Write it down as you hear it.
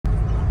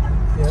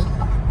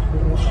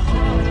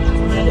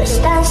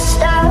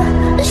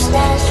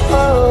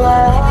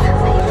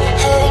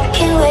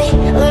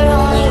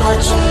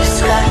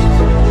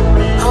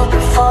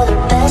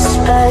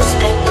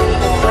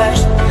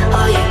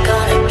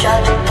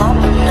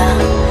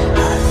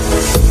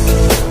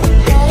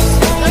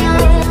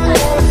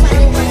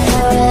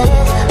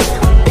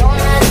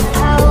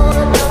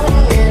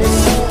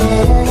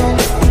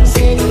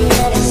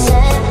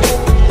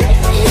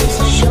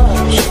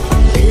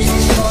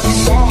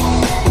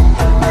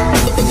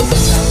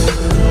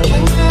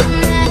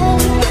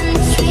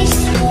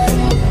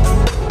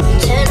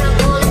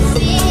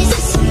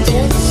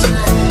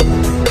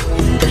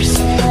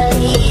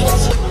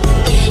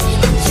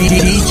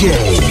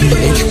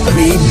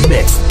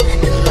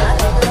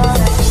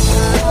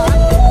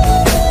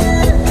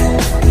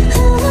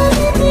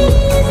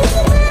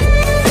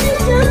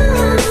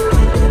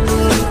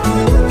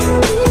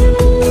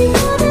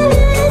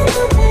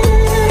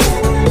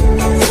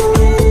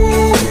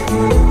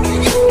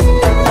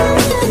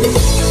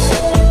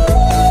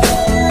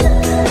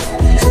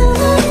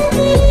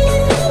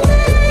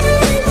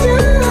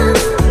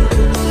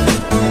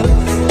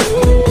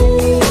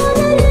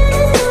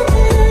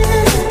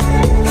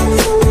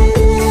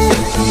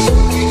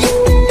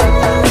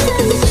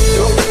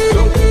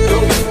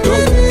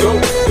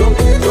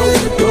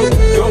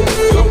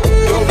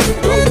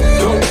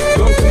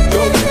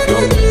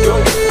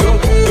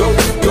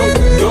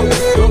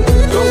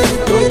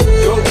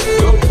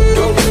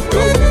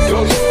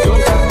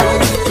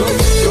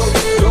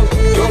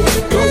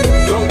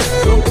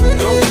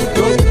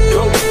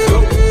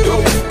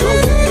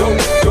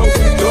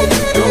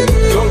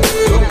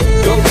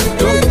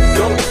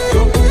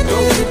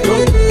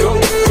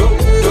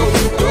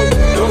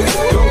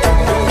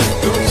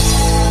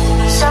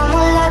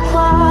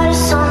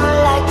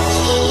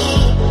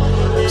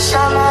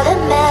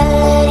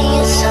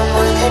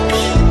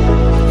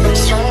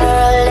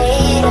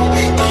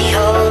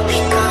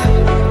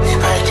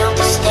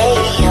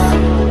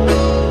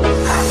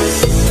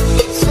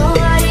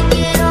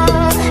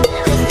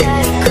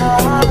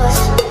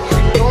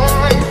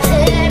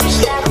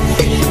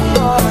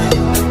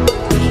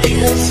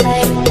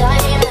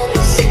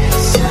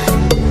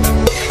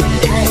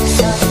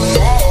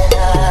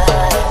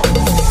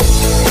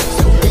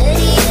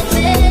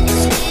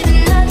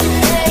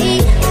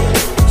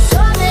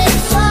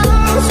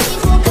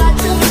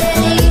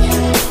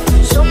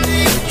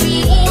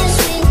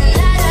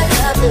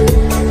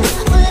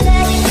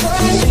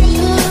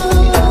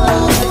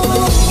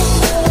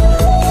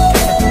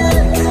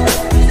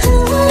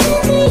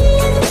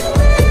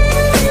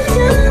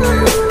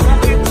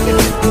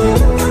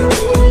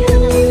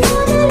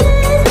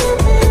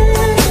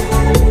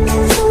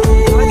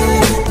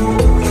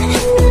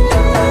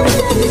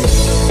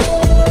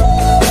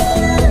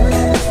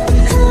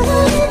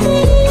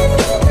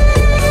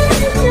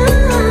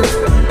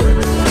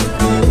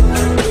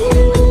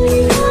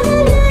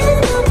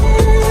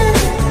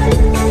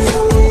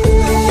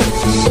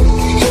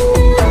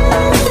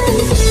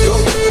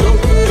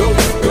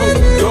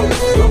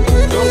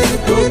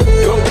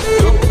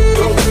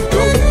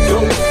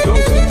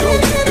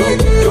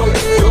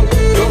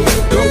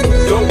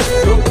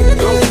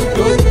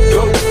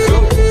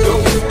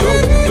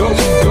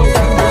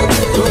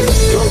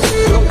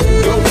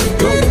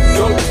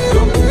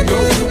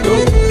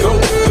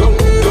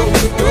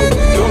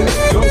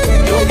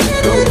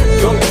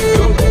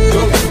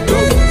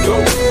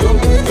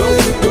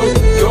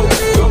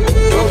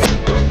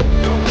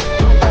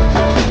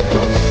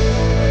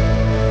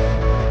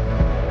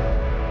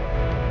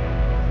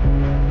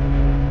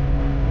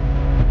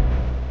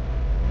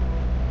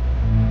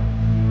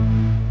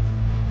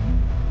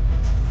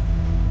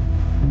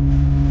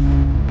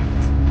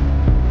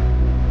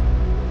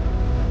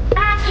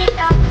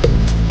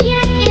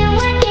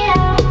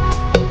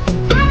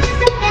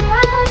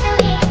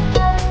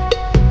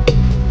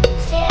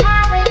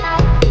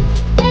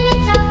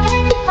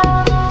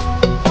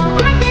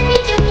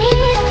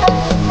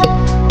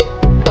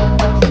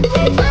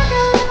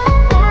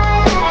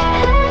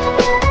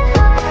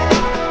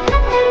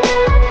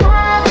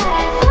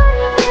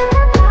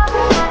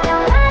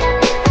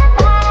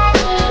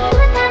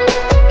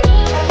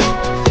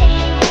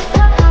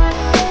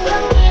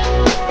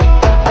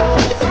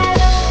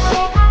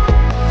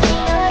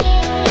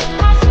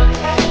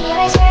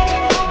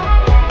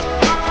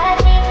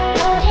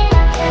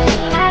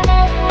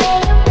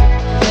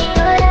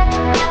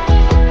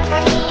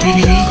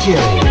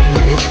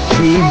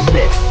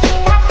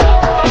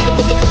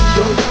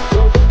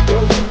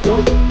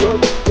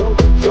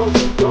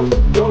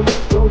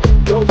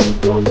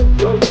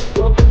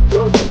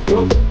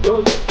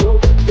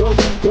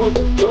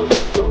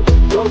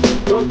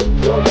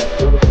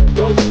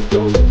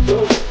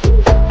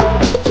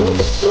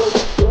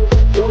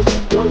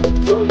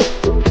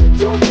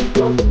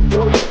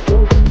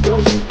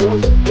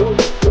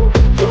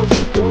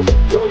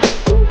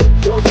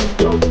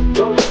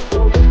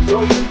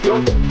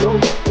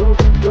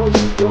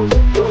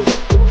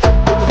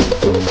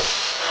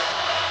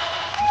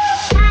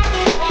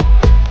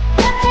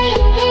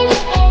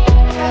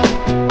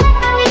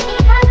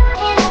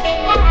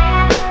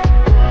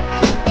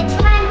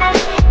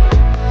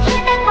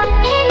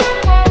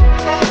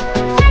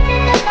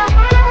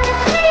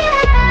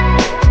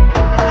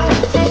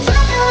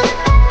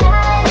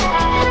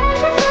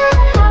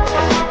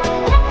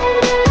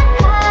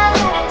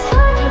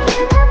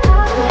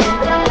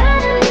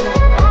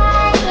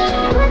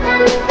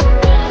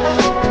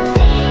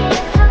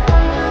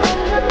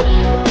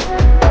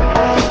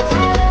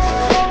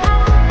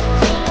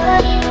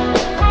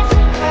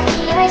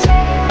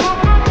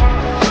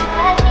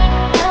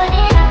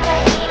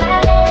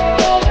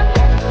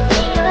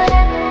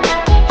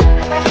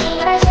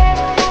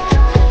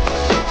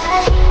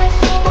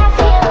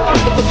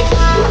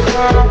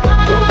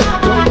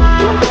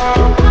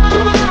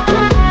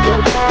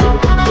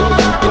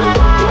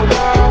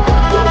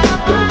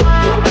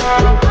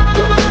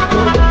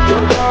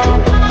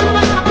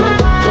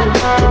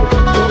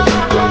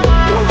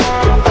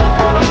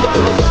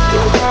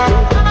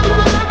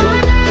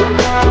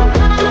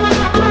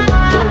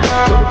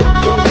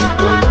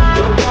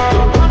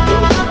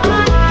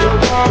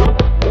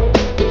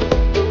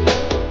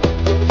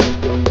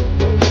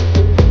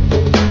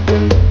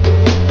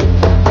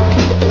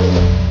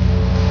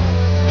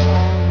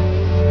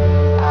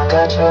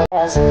got your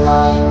hands in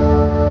mine.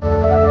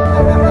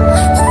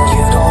 And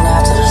you don't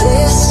have to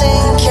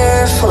listen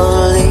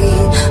carefully,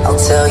 I'll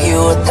tell you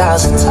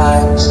 1,000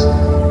 times.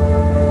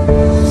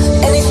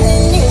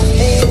 Anything you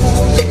feel,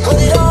 put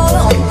it all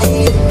on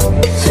me.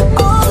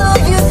 All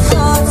of your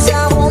thoughts,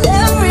 I want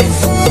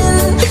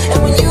everything. And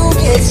when you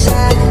get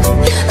sad,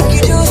 like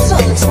you do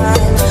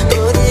sometimes,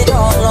 put it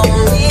all on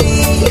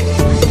me.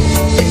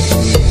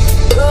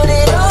 Put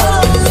it all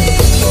on me.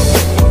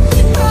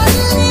 I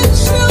need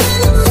you in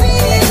the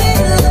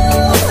feeling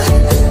low.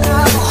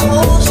 I'll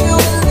hold you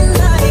when the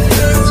night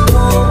gets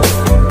cold.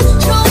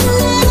 You'll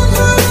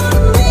never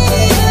be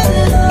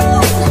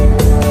alone.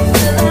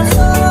 And that's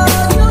all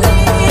you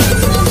need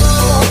to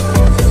know.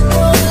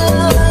 No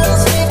love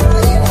loves me by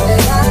you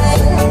and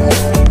I.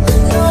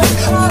 No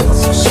clouds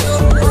will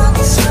shoot out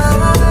the sky.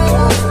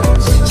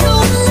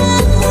 You'll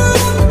never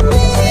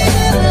be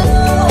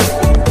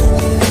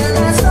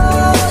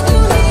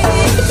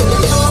alone.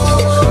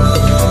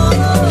 And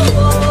that's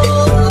all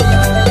you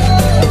need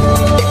to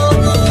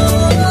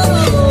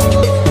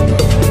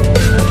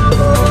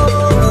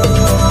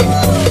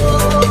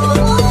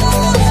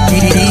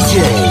DJ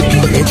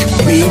Alouette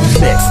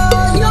Remix.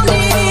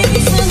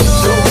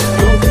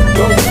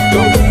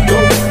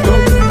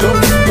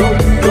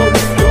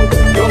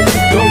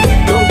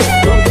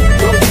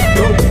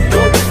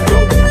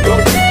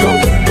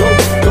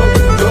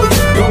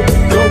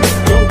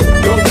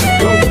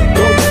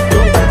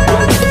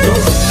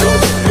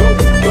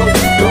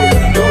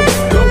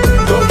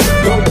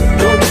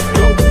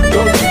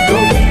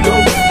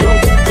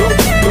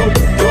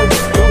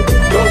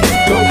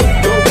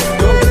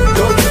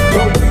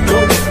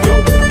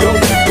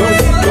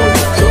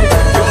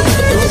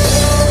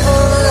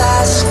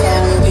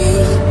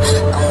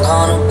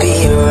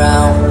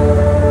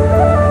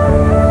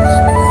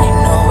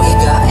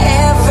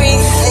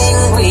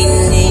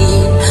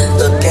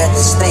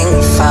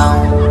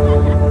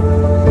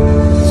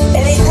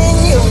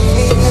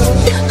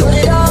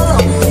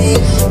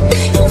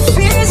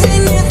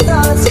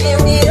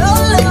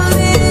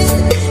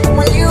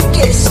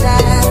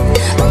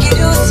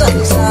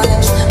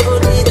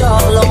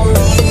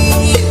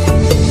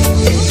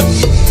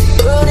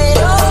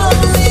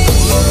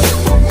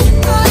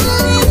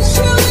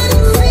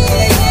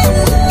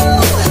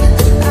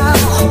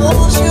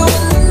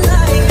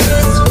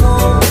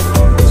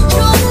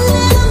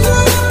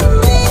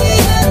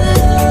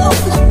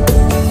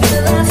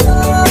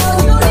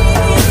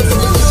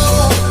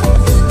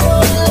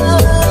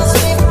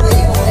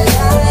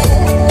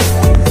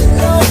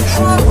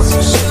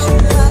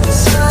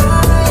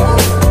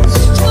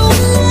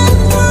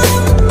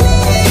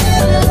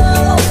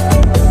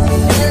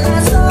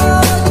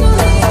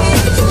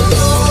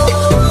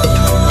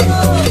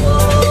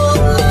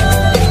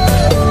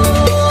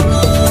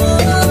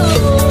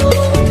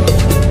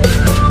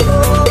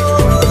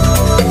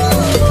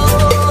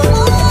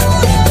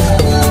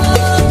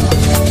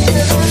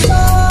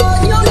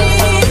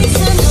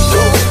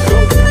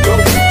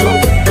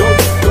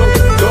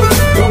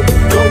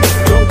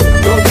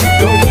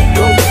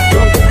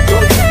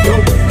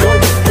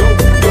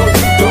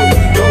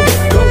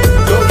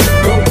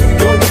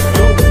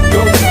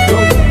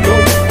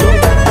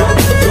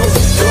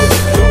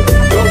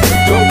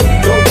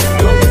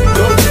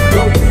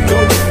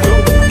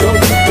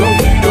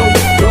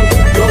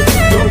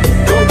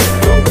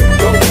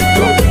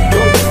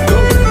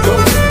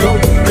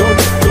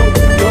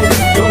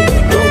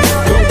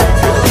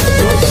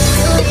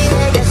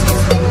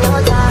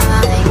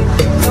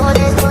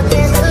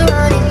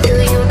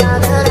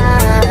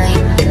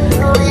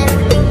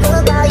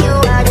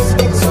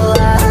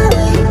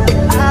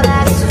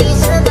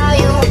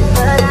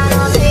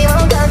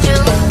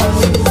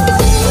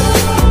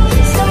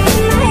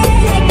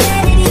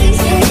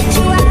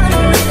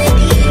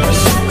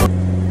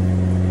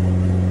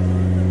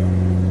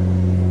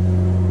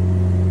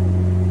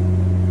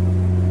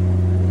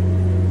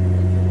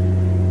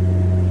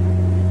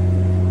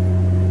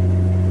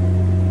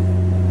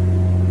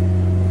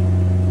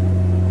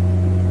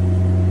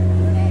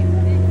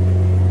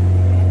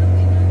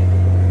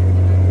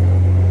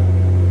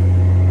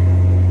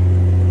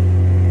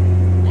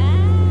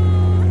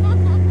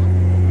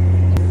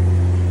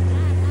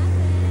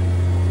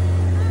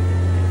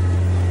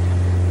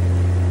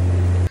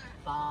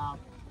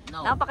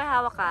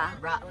 Nakapakihawak ka?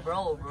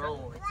 Bro.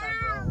 It's a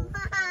bro.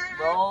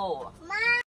 Bro.